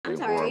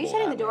sorry, are you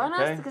shutting the door on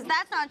us? Okay. Because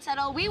that's not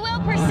settled. We will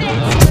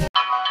persist.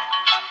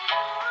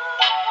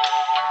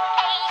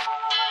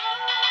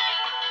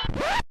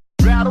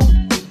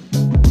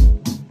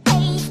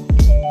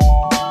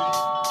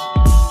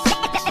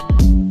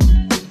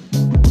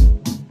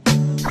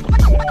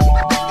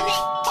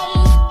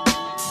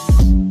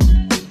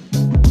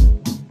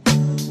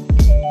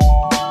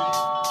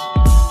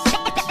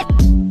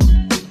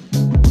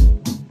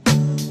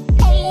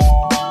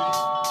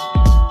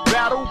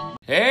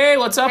 Hey,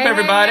 what's up,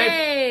 everybody?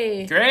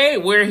 Hey. Great,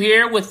 we're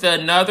here with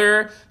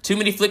another Too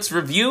Many Flicks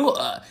review,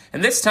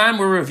 and this time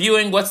we're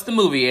reviewing what's the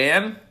movie,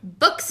 Ann?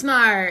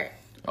 Booksmart.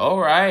 All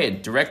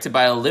right, directed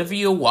by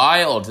Olivia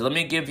Wilde. Let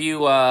me give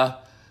you a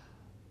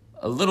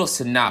little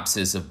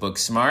synopsis of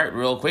Booksmart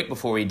real quick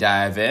before we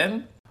dive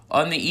in.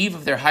 On the eve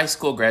of their high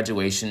school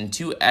graduation,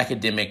 two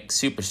academic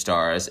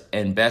superstars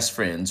and best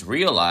friends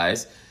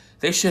realize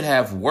they should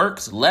have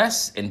worked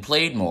less and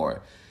played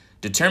more.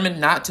 Determined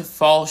not to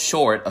fall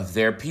short of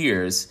their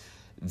peers,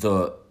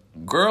 the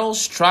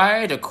girls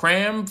try to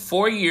cram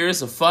 4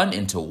 years of fun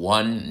into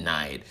one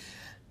night.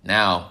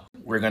 Now,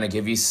 we're going to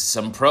give you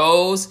some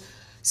pros,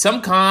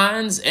 some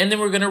cons, and then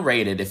we're going to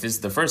rate it if it's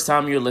the first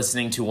time you're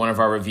listening to one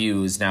of our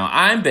reviews. Now,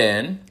 I'm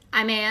Ben.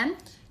 I'm Ann.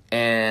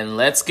 And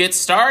let's get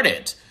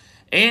started.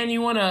 And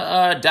you want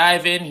to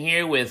dive in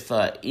here with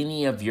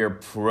any of your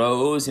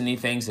pros, any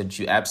things that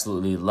you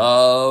absolutely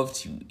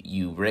loved,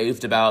 you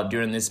raved about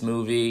during this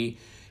movie.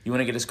 You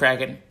want to get us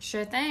cracking?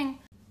 Sure thing.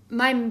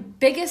 My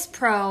biggest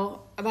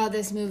pro about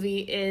this movie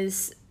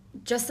is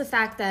just the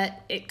fact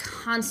that it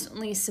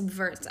constantly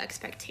subverts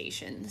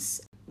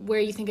expectations. Where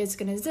you think it's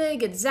going to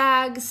zig, it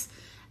zags.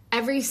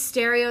 Every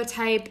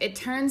stereotype, it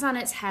turns on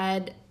its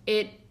head.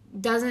 It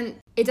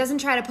doesn't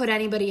try to put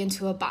anybody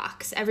into a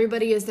box.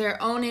 Everybody is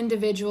their own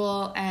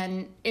individual,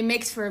 and it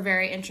makes for a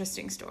very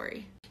interesting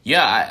story.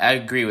 Yeah, I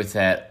agree with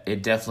that.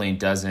 It definitely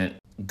doesn't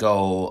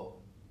go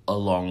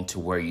along to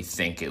where you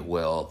think it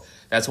will.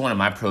 That's one of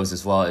my pros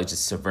as well. It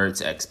just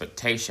subverts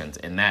expectations,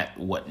 and that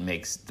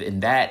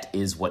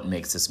is what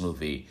makes this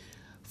movie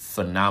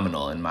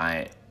phenomenal in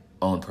my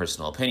own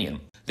personal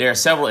opinion. There are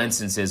several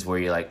instances where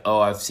you're like, oh,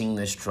 I've seen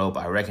this trope,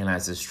 I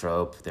recognize this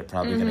trope, they're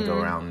probably going to go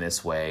around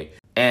this way.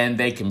 And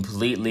they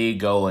completely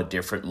go a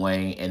different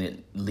way, and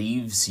it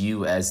leaves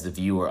you as the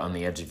viewer on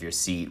the edge of your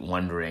seat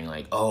wondering,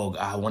 like, oh,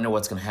 I wonder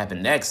what's going to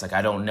happen next. Like,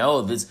 I don't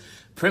know. This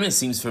premise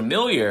seems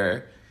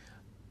familiar,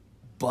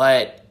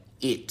 but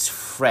it's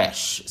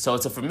fresh. So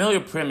it's a familiar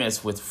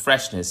premise with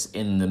freshness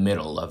in the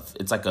middle of,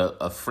 it's like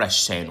a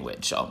fresh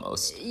sandwich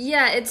almost.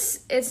 Yeah,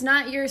 it's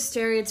not your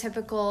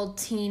stereotypical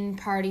teen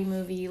party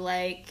movie.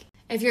 Like,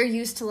 if you're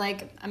used to,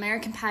 like,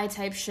 American Pie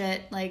type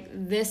shit, like,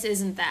 this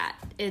isn't that.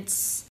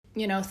 It's,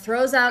 you know,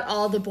 throws out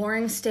all the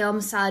boring, stale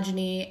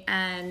misogyny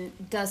and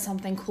does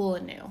something cool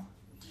and new.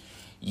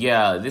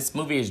 Yeah, this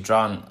movie has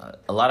drawn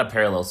a lot of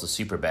parallels to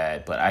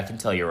Superbad, but I can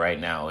tell you right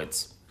now,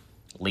 it's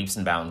leaps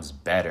and bounds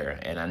better.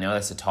 And I know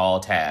that's a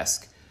tall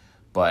task,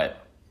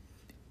 but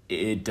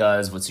it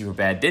does what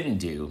Superbad didn't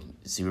do.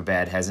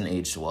 Superbad hasn't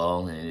aged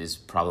well, and it is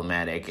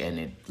problematic, and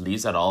it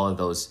leaves out all of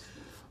those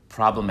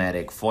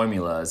problematic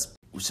formulas,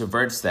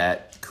 subverts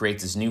that,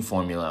 creates this new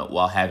formula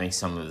while having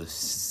some of the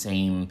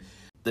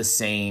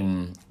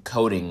same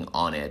coding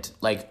on it.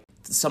 Like,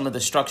 some of the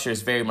structure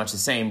is very much the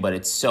same, but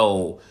it's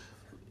so,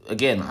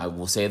 again, I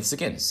will say this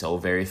again, so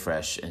very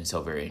fresh and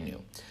so very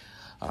new.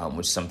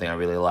 Which is something I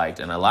really liked.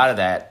 And a lot of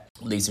that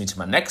leads me to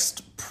my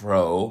next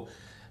pro,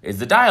 is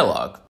the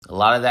dialogue. A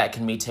lot of that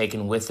can be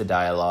taken with the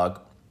dialogue.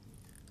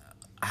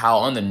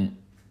 How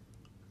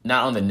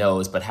not on the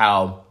nose, but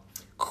how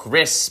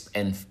crisp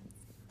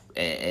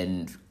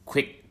and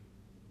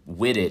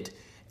quick-witted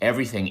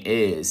everything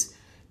is.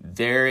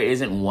 There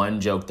isn't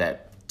one joke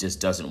that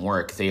just doesn't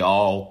work. They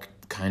all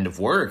kind of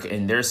work.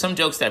 And there are some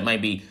jokes that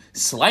might be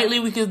slightly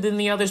weaker than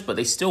the others, but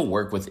they still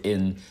work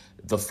within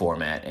the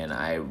format, and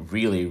I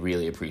really,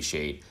 really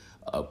appreciate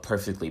a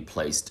perfectly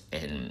placed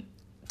and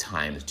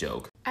timed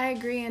joke. I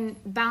agree, and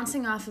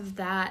bouncing off of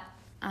that,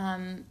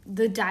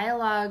 the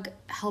dialogue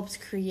helped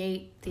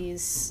create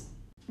these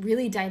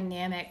really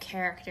dynamic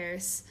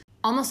characters.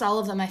 Almost all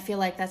of them, I feel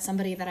like that's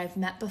somebody that I've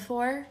met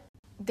before.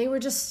 They were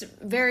just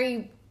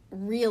very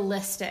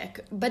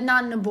realistic, but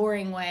not in a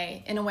boring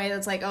way, in a way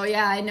that's like, oh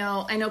yeah, I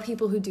know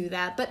people who do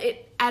that, but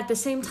it at the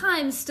same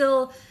time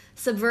still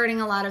subverting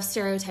a lot of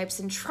stereotypes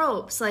and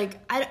tropes. Like,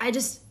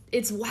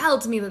 it's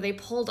wild to me that they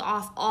pulled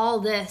off all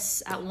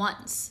this at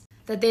once.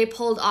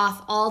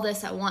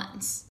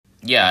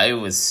 Yeah, it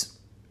was,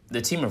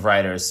 the team of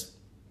writers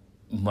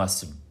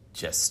must have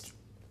just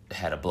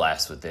had a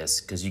blast with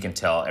this, because you can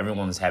tell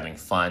everyone was having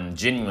fun,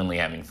 genuinely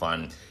having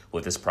fun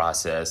with this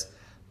process,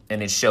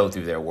 and it showed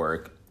through their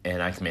work,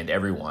 and I commend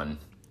everyone,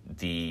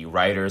 the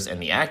writers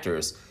and the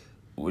actors,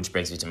 which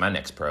brings me to my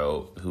next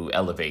pro, who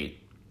elevate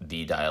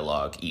the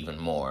dialogue even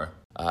more.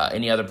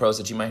 Any other pros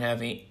that you might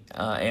have,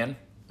 Anne?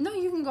 No,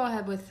 you can go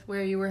ahead with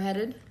where you were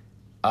headed.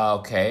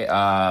 Okay,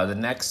 the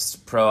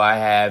next pro I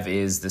have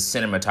is the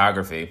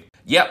cinematography.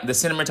 Yep, the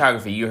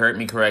cinematography. You heard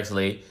me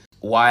correctly.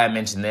 Why I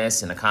mentioned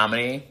this in a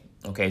comedy,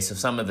 Okay, so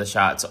some of the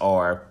shots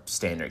are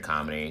standard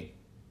comedy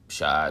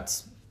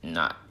shots,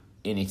 not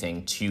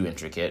anything too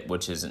intricate,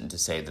 which isn't to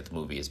say that the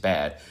movie is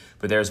bad.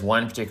 But there's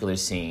one particular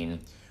scene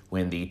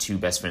when the two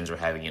best friends were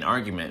having an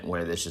argument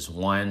where there's just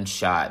one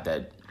shot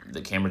that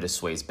the camera just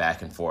sways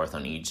back and forth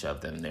on each of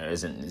them. There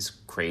isn't this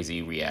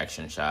crazy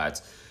reaction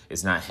shots.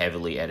 It's not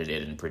heavily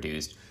edited and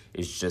produced.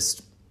 It's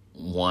just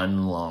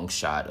one long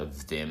shot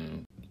of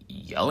them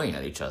yelling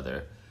at each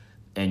other.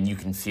 And you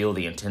can feel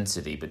the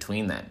intensity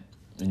between that.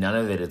 None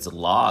of it is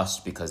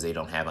lost because they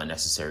don't have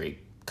unnecessary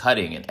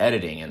cutting and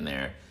editing in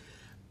there.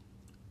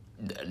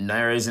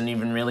 There isn't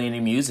even really any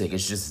music.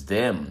 It's just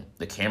them.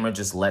 The camera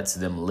just lets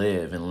them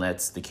live and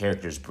lets the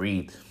characters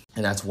breathe.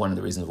 And that's one of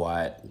the reasons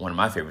why one of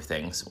my favorite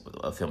things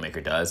a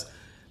filmmaker does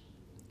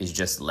is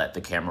just let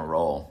the camera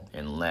roll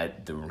and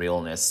let the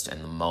realness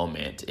and the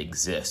moment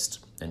exist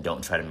and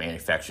don't try to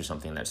manufacture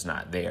something that's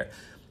not there.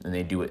 And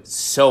they do it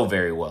so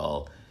very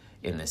well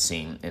in this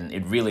scene, and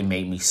it really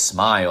made me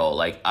smile.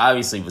 Like,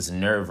 obviously it was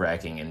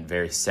nerve-wracking and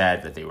very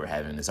sad that they were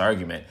having this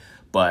argument,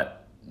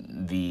 but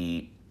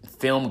the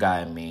film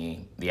guy in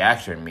me, the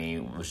actor in me,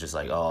 was just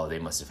like, oh, they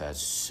must have had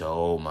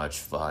so much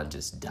fun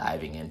just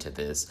diving into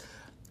this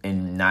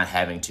and not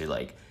having to,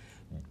 like,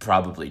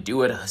 probably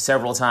do it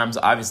several times.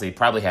 Obviously,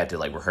 probably had to,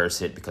 like,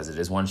 rehearse it because it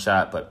is one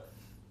shot, but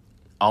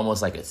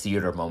almost like a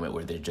theater moment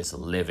where they're just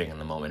living in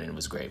the moment, and it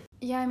was great.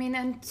 Yeah, I mean,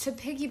 and to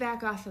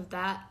piggyback off of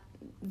that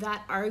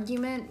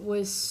argument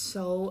was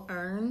so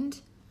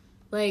earned.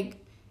 Like,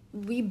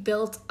 we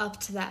built up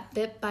to that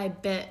bit by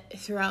bit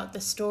throughout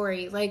the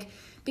story. Like,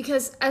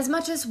 because as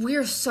much as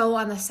we're so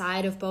on the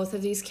side of both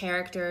of these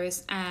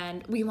characters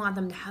and we want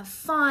them to have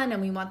fun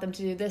and we want them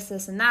to do this,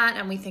 and that,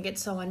 and we think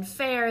it's so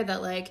unfair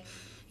that, like,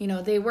 you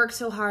know, they work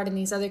so hard and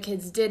these other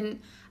kids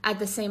didn't, at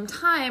the same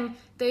time,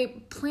 they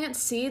plant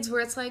seeds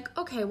where it's like,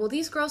 okay, well,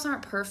 these girls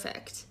aren't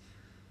perfect.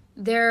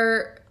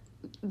 They're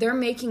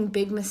making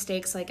big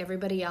mistakes like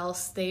everybody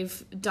else.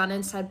 They've done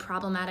and said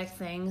problematic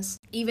things,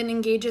 even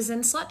engages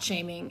in slut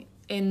shaming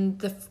in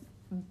the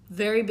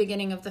very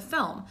beginning of the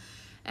film.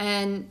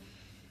 And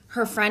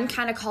her friend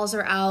kind of calls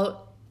her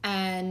out,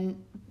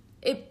 and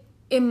it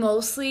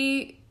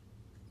mostly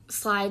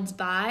slides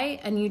by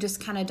and you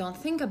just kind of don't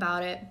think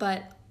about it,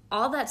 but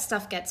all that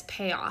stuff gets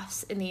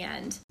payoffs in the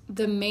end.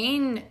 The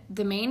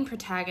main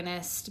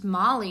protagonist,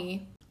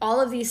 Molly, all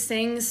of these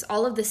things,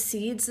 all of the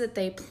seeds that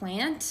they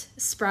plant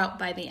sprout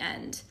by the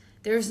end.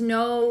 There's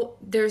no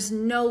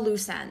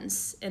loose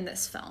ends in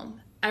this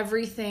film.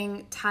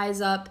 Everything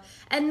ties up,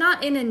 and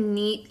not in a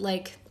neat,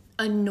 like,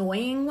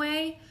 annoying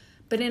way,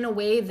 but in a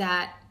way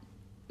that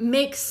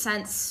makes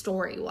sense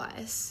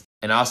story-wise.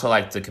 And I also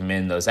like to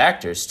commend those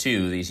actors,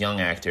 too, these young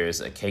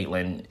actors,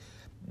 Caitlin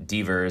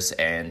Devers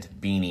and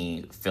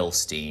Beanie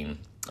Philstein.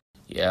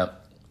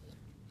 Yep,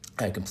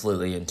 I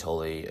completely and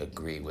totally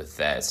agree with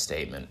that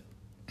statement.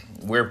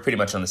 We're pretty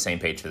much on the same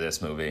page for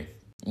this movie.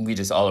 We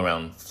just all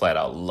around flat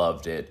out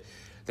loved it.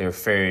 There are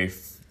very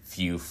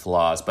few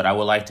flaws, but I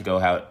would like to go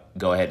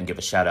ahead and give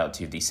a shout out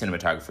to the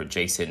cinematographer,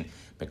 Jason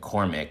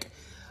McCormick.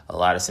 A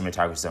lot of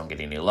cinematographers don't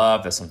get any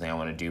love. That's something I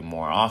want to do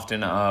more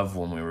often of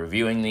when we're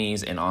reviewing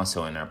these and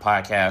also in our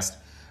podcast.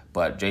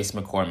 But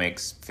Jason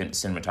McCormick's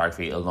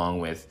cinematography, along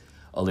with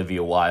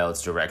Olivia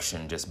Wilde's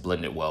direction, just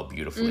blended well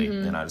beautifully.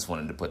 And I just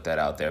wanted to put that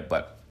out there.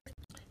 But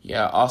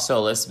yeah,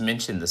 also let's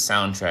mention the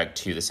soundtrack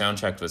too. The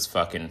soundtrack was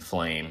fucking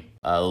flame.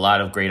 A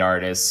lot of great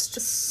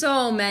artists.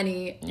 So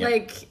many. Yep.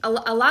 Like a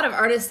lot of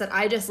artists that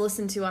I just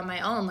listened to on my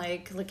own,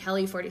 like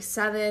Kelly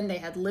 47. They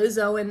had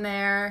Lizzo in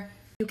there.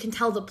 You can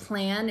tell the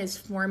plan is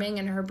forming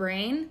in her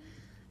brain.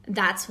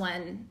 That's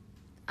when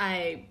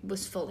I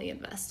was fully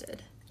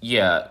invested.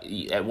 Yeah,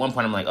 at one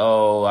point I'm like,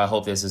 oh, I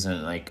hope this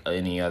isn't like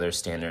any other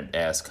standard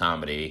ass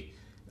comedy.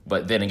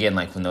 But then again,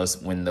 like when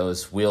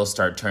those wheels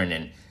start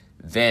turning,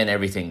 then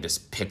everything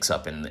just picks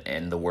up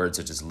and the words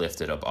are just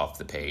lifted up off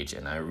the page,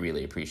 and I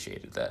really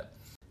appreciated that.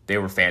 They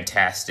were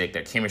fantastic.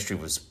 Their chemistry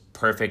was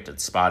perfect and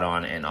spot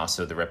on, and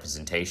also the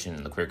representation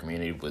in the queer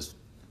community was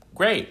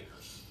great.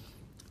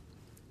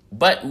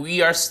 But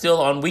we are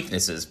still on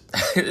weaknesses.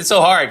 It's so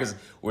hard because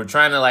we're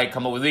trying to like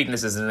come up with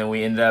weaknesses, and then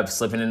we end up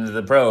slipping into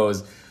the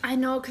pros. I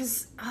know,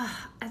 because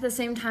at the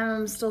same time,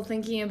 I'm still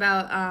thinking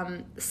about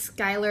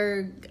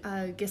Skylar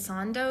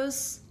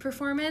Gisando's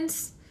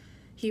performance.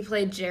 He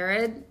played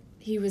Jared.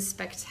 He was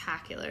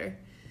spectacular.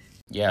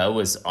 Yeah, it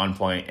was on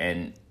point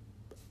and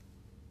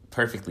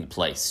perfectly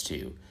placed,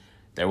 too.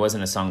 There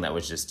wasn't a song that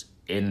was just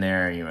in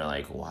there and you were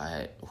like,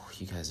 what?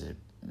 You guys are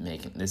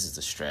making... This is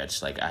a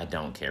stretch. Like, I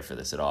don't care for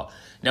this at all.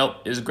 Nope,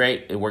 it was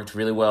great. It worked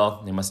really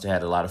well. They must have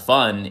had a lot of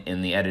fun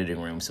in the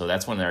editing room. So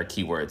that's one of our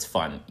key words,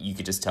 fun. You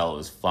could just tell it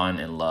was fun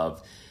and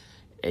love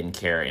and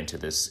care into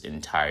this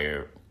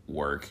entire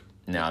work.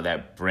 Now,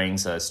 that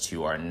brings us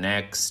to our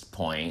next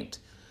point,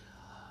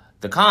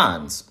 the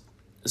cons.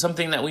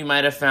 Something that we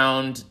might have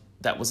found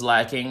that was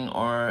lacking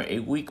or a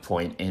weak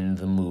point in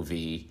the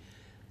movie.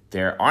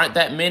 There aren't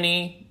that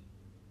many.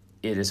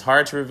 It is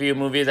hard to review a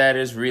movie that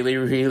is really,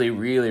 really,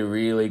 really,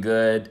 really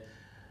good.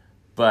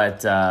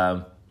 But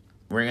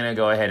we're going to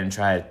go ahead and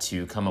try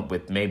to come up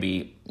with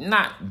maybe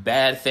not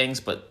bad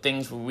things, but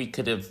things where we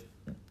could have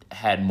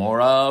had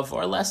more of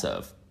or less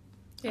of.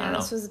 Yeah,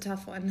 this was a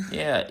tough one.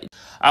 Yeah.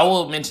 I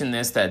will mention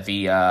this, that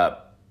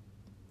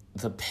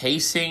the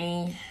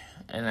pacing,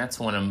 and that's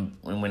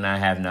when I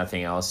have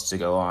nothing else to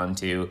go on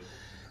to.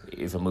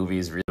 If a movie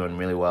is doing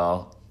really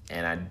well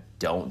and I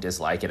don't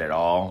dislike it at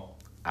all,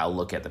 I'll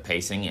look at the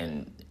pacing,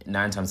 and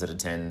 9 times out of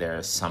 10,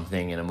 there's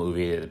something in a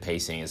movie that the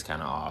pacing is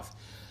kind of off.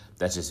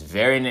 That's just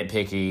very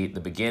nitpicky. The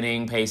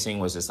beginning pacing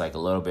was just like a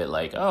little bit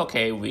like, oh,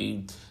 okay,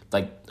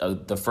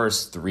 the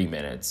first 3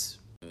 minutes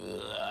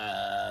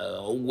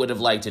would have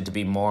liked it to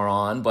be more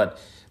on, but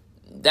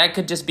that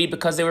could just be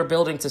because they were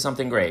building to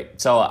something great.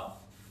 So,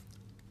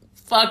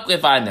 fuck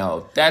if I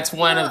know. That's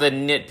one of the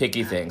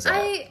nitpicky things.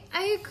 I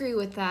agree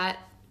with that.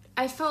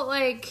 I felt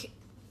like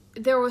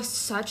there was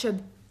such a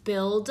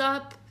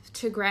build-up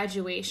to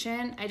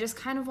graduation. I just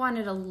kind of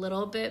wanted a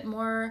little bit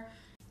more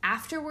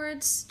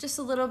afterwards, just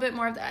a little bit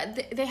more of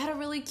that. They had a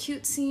really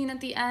cute scene at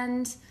the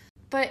end,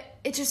 but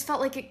it just felt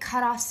like it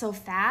cut off so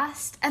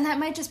fast, and that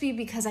might just be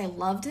because I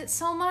loved it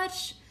so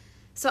much.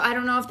 So I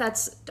don't know if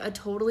that's a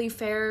totally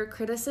fair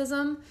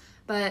criticism,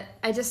 but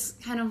I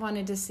just kind of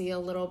wanted to see a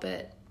little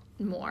bit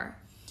more.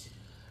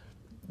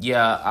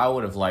 Yeah, I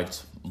would have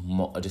liked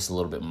just a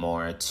little bit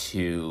more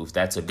too.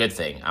 That's a good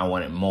thing. I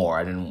wanted more.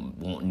 I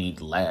won't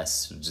need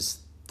less. Just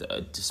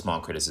a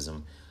small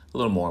criticism. A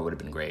little more would have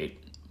been great.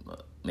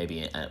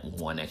 Maybe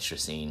one extra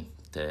scene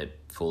that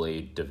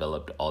fully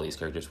developed all these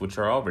characters, which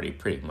are already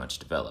pretty much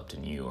developed,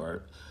 and you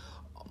are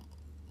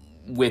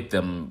with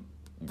them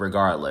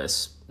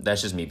regardless.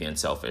 That's just me being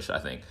selfish, I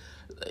think.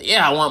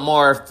 Yeah, I want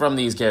more from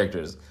these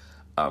characters.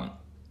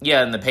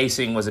 Yeah, and the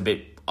pacing was a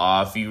bit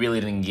off. You really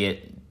didn't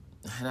get,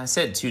 and I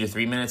said 2 to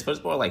 3 minutes, but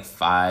it's more like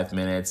 5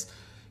 minutes.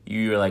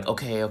 You're like,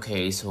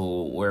 okay,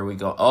 so where are we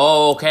going?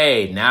 Oh,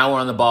 okay, now we're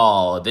on the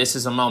ball. This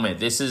is a moment.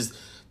 This is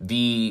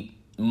the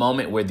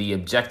moment where the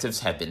objectives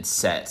have been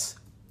set,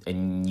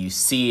 and you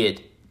see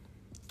it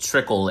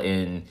trickle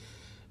in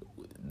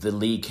the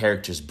lead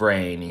character's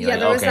brain. And you're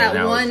there was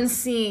that one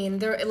scene.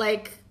 There,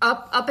 like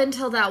up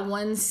until that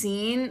one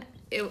scene,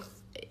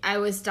 I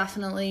was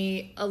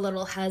definitely a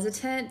little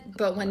hesitant.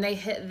 But when they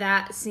hit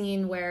that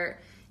scene where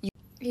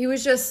he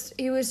was just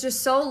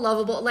so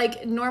lovable.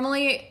 Like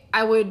normally,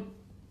 I would.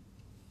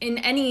 In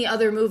any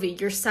other movie,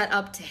 you're set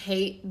up to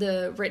hate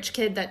the rich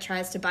kid that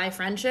tries to buy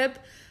friendship.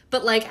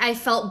 But, like, I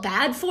felt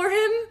bad for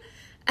him.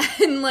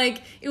 And,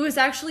 like, it was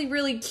actually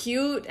really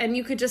cute. And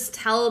you could just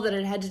tell that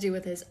it had to do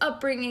with his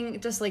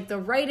upbringing. Just, like, the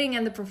writing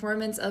and the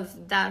performance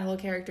of that whole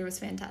character was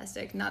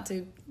fantastic. Not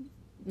to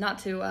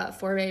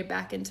foray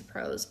back into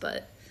prose,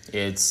 but...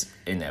 It's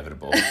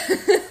inevitable.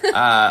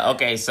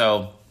 Okay,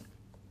 so...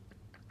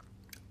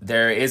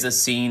 There is a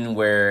scene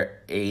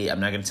where I'm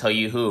not going to tell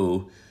you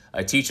who...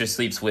 A teacher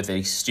sleeps with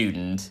a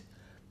student.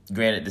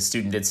 Granted, the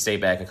student did stay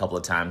back a couple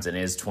of times and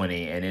is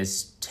 20 and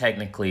is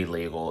technically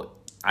legal.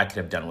 I could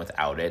have done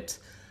without it.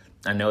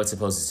 I know it's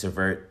supposed to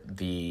subvert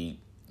the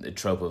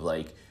trope of,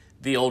 like,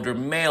 the older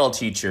male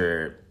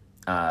teacher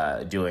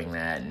doing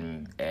that,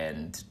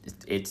 and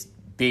it's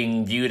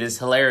being viewed as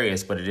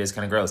hilarious, but it is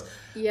kind of gross.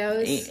 Yeah, it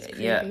was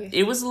creepy. Yeah,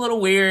 it was a little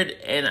weird,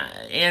 and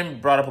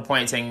Anne brought up a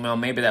point saying, well,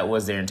 maybe that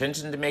was their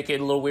intention to make it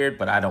a little weird,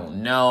 but I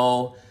don't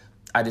know.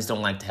 I just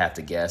don't like to have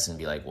to guess and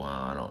be like, well,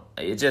 I don't...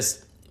 It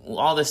just...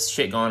 All this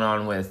shit going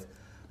on with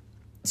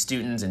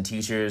students and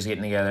teachers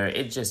getting together,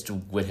 it just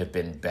would have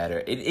been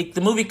better.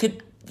 The movie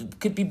could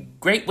be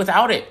great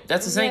without it.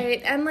 That's the thing.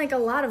 Right, and like a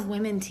lot of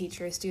women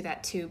teachers do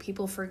that too.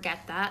 People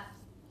forget that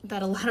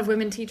a lot of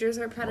women teachers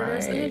are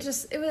predators, right.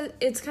 And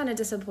it's kind of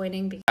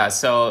disappointing.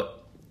 So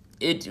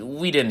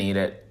we didn't need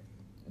it.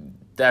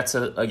 That's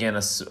again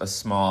a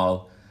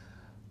small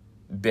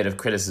bit of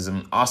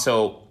criticism.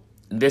 Also,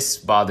 this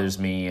bothers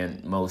me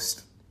in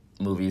most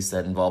movies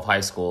that involve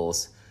high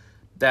schools.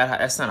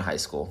 That's not a high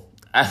school.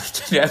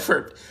 I've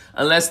never,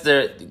 unless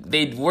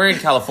they were in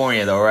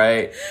California though,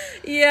 right?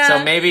 Yeah.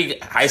 So maybe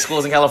high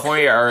schools in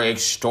California are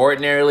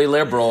extraordinarily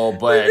liberal,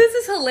 but... This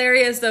is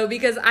hilarious though,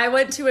 because I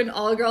went to an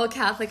all-girl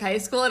Catholic high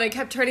school and I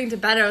kept turning to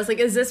Ben and I was like,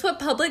 is this what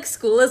public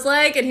school is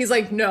like? And he's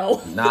like,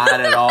 no. Not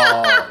at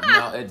all.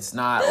 No, it's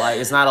not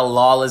a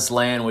lawless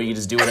land where you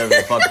just do whatever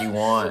the fuck you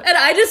want. And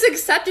I just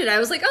accepted. I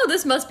was like, oh,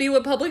 this must be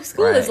what public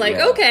school is like.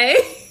 Yeah. Okay.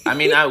 I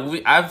mean,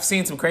 I've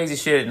seen some crazy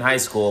shit in high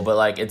school, but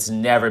like it's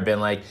never been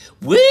like,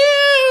 woo,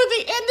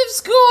 the end of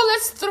school,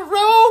 let's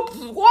throw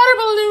water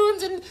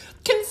balloons and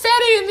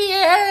confetti in the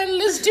air and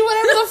let's do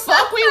whatever the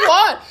fuck we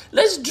want.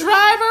 Let's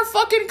drive our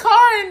fucking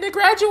car into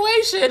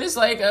graduation. It's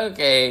like,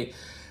 okay,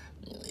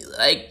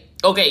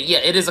 yeah,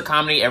 it is a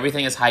comedy.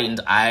 Everything is heightened.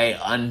 I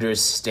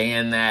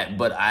understand that,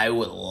 but I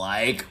would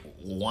like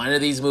one of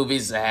these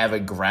movies to have a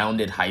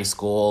grounded high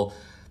school.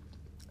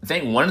 I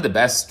think one of the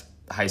best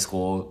high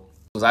school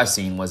I've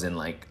seen was in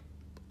like,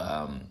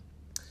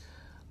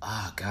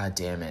 god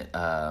damn it,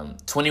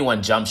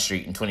 21 Jump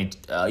Street and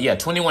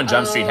 21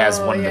 Jump Street has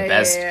one of the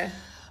best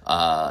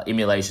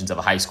emulations of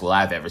a high school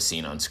I've ever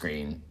seen on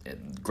screen.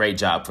 Great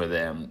job for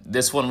them.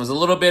 This one was a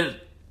little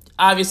bit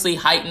obviously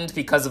heightened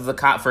because of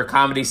for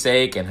comedy's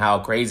sake and how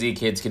crazy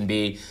kids can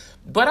be.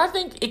 But I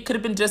think it could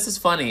have been just as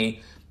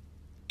funny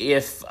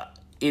if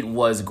it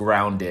was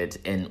grounded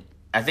in,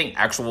 I think,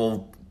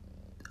 actual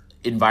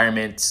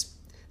environments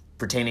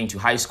pertaining to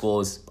high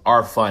schools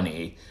are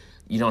funny.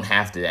 You don't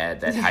have to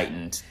add that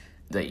heightened,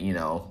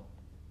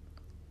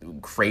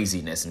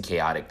 craziness and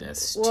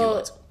chaoticness to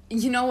it.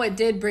 You know what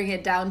did bring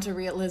it down to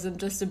realism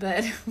just a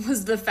bit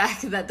was the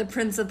fact that the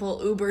principal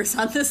Ubers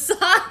on the side.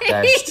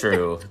 That's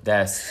true.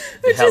 That's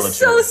which hella is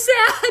so true.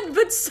 sad,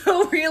 but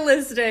so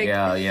realistic.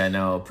 Yeah,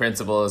 no.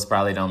 Principals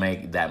probably don't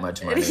make that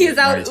much money. He's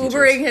out Nor teachers.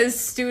 Ubering his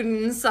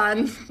students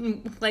on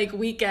like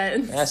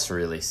weekends. That's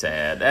really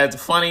sad. That's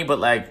funny, but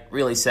like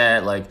really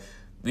sad. Like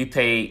we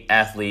pay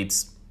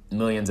athletes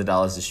millions of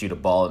dollars to shoot a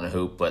ball in a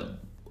hoop, but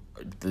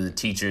the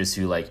teachers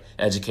who like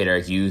educate our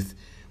youth,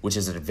 which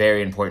is a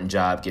very important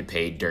job, get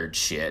paid dirt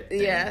shit.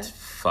 Yeah. And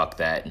fuck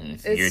that. And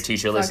if It's you're a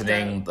teacher fucked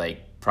listening, up.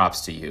 like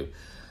props to you.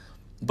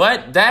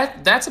 But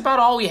that's about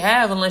all we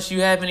have, unless you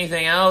have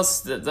anything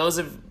else. Those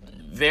are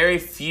very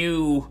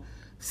few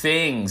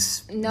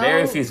things. No.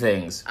 Very few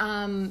things.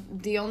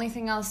 The only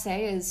thing I'll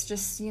say is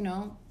just,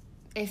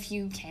 if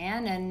you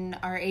can and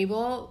are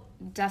able,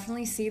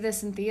 definitely see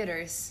this in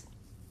theaters.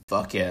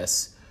 Fuck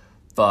yes.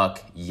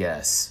 Fuck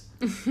yes.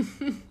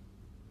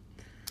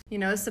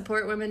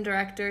 Support women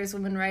directors,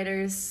 women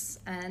writers,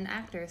 and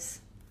actors.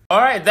 All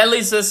right, that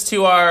leads us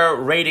to our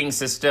rating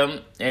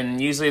system.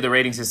 And usually the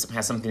rating system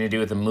has something to do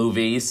with the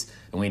movies.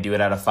 And we do it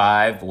out of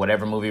 5.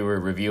 Whatever movie we're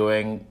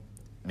reviewing,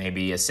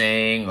 maybe a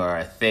saying or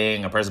a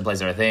thing, a person,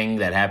 place, or a thing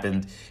that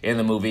happened in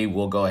the movie,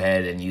 we'll go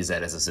ahead and use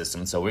that as a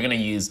system. So we're going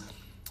to use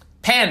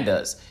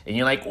pandas. And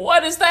you're like,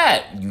 what is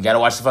that? You got to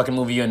watch the fucking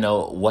movie and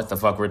know what the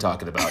fuck we're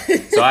talking about.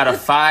 So out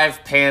of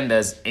 5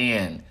 pandas,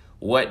 Anne,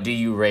 what do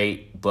you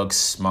rate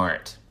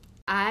Booksmart?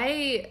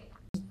 I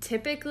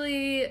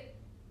typically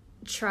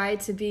try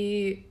to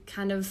be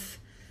kind of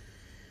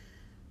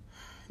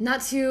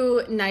not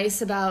too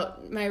nice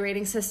about my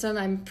rating system.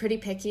 I'm pretty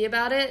picky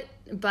about it,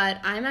 but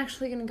I'm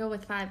actually going to go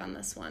with 5 on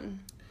this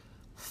one.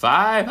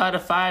 5 out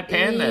of 5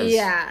 pandas.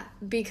 Yeah,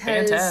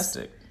 because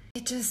Fantastic.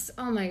 it just,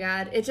 oh my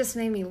God, it just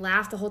made me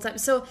laugh the whole time.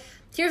 So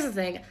here's the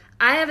thing.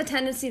 I have a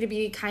tendency to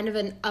be kind of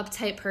an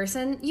uptight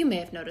person. You may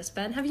have noticed,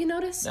 Ben. Have you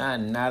noticed?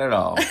 Not at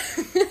all.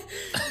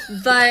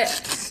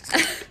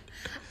 But...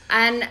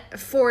 And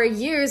for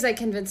years, I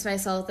convinced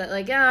myself that,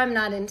 I'm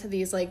not into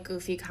these,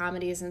 goofy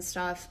comedies and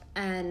stuff.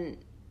 And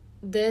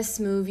this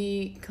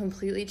movie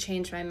completely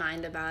changed my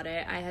mind about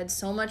it. I had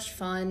so much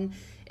fun.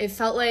 It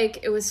felt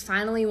like it was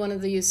finally one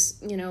of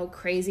these,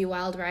 crazy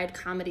wild ride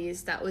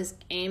comedies that was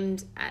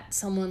aimed at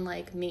someone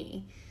like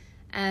me.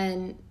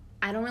 And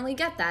I don't really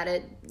get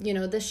that.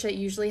 This shit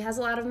usually has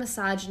a lot of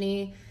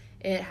misogyny.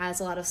 It has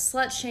a lot of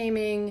slut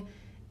shaming.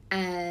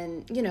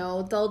 And,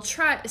 they'll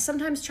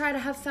sometimes try to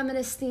have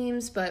feminist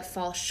themes, but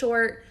fall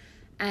short.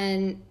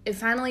 And it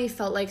finally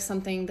felt like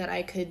something that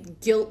I could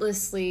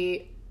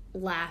guiltlessly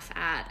laugh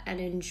at and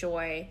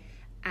enjoy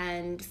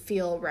and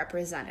feel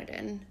represented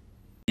in.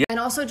 Yeah. And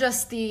also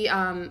just the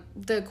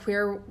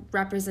queer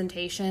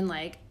representation,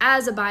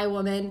 as a bi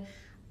woman,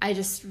 I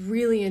just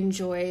really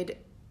enjoyed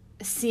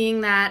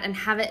seeing that and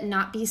have it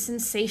not be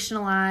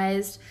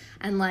sensationalized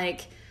and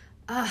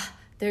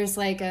there's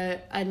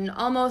an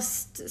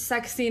almost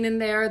sex scene in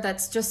there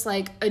that's just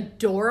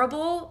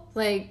adorable.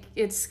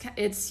 It's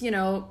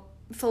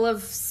full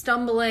of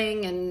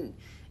stumbling and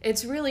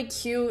it's really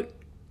cute.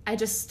 I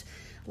just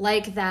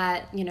like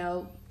that,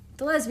 the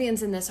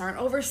lesbians in this aren't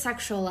over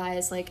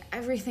sexualized.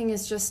 Everything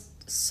is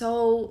just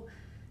so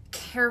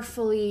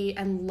carefully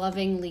and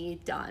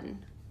lovingly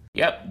done.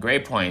 Yep,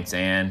 great points,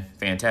 Anne.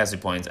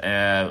 Fantastic points.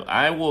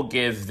 I will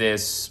give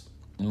this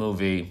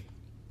movie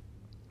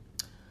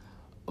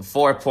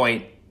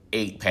 4.8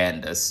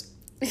 pandas.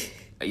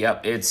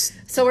 Yep, it's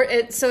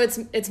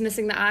it's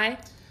missing the eye.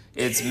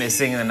 It's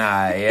missing an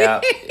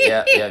eye.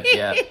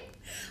 Yep.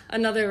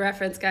 Another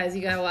reference, guys.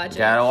 You gotta watch it.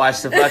 Gotta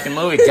watch the fucking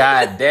movie.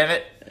 God damn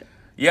it.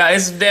 Yeah,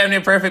 it's a damn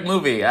near perfect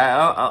movie.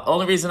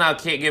 Only reason I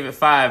can't give it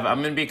 5,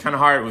 I'm gonna be kind of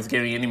hard with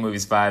giving any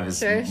movies 5,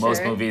 is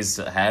most movies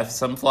have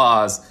some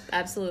flaws.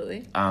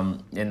 Absolutely.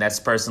 And that's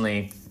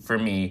personally for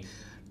me.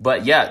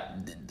 But yeah,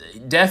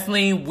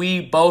 definitely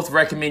we both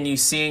recommend you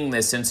seeing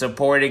this and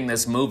supporting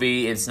this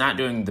movie. It's not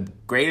doing the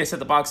greatest at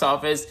the box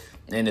office,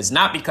 and it's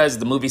not because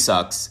the movie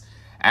sucks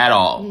at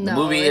all. No, the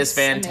movie is it's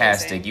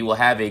fantastic. amazing. You will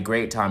have a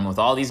great time. With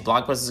all these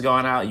blockbusters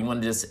going out, you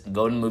want to just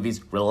go to the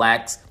movies,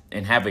 relax,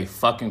 and have a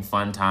fucking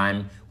fun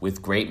time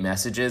with great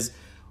messages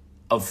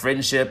of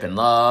friendship and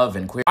love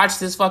and queer. Watch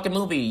this fucking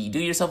movie. Do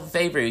yourself a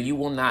favor. You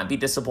will not be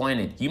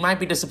disappointed. You might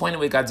be disappointed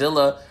with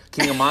Godzilla,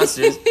 King of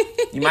Monsters.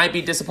 You might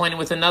be disappointed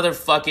with another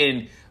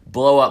fucking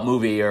blow-up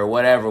movie or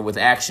whatever with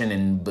action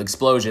and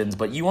explosions,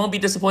 but you won't be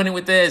disappointed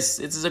with this.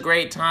 This is a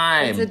great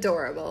time. It's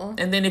adorable.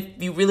 And then if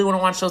you really want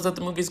to watch those at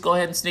the movies, go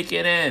ahead and sneak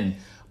it in,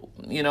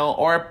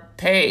 or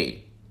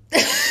pay.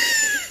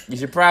 You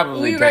should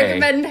probably We pay.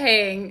 recommend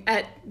paying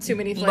at Too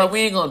Many Flicks. But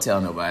we ain't gonna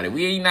tell nobody.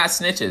 We ain't not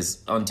snitches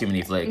on Too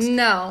Many Flicks.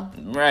 No.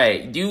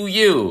 Right. Do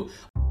you.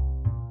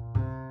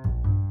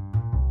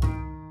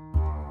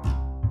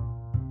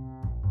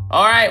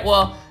 All right,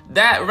 well,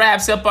 that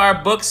wraps up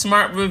our Book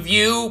Smart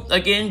review.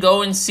 Again,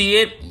 go and see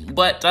it.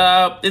 But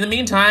in the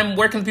meantime,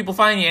 where can people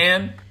find you,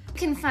 Anne? You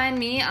can find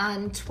me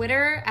on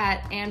Twitter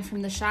at Anne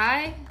from the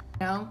Shy.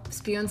 You know,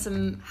 spewing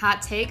some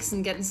hot takes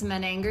and getting some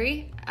men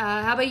angry.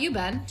 How about you,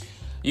 Ben?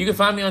 You can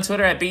find me on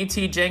Twitter at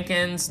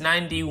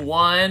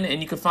BTJenkins91,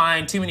 and you can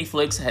find Too Many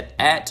Flicks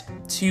at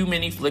Too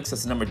Many Flicks.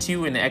 That's the number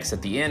 2 and the X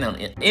at the end on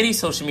any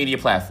social media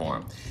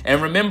platform. And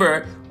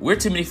remember, we're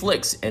Too Many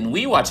Flicks, and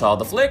we watch all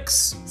the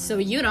flicks. So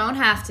you don't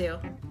have to.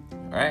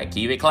 All right,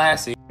 keep it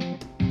classy.